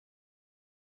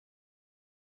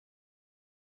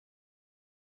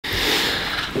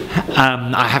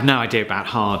I have no idea about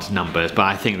hard numbers, but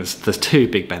I think there's two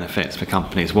big benefits for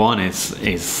companies. One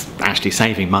is actually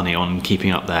saving money on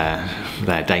keeping up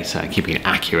their data, keeping it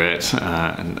accurate,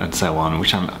 and so on,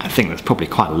 which I think there's probably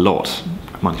quite a lot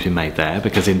of money to be made there,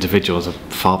 because individuals are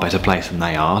far better placed than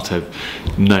they are to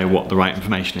know what the right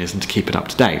information is and to keep it up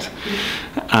to date.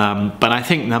 But I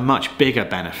think the much bigger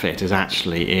benefit is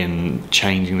actually in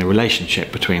changing the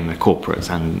relationship between the corporates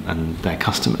and their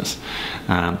customers,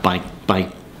 by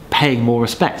paying more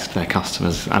respect to their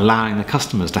customers, allowing the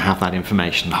customers to have that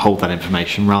information, hold that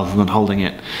information rather than holding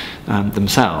it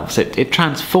themselves. It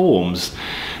transforms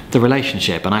the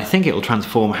relationship, and I think it will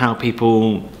transform how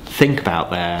people think about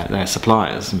their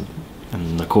suppliers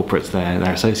and the corporates they're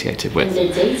associated with. And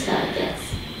their data, I guess.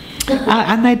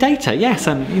 And their data, yes,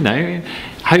 and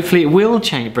hopefully it will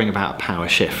bring about a power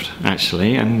shift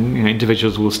actually, and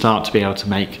individuals will start to be able to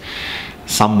make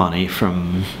some money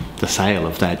from the sale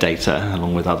of their data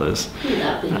along with others,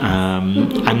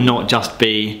 and not just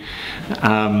be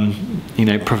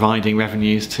providing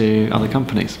revenues to other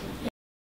companies.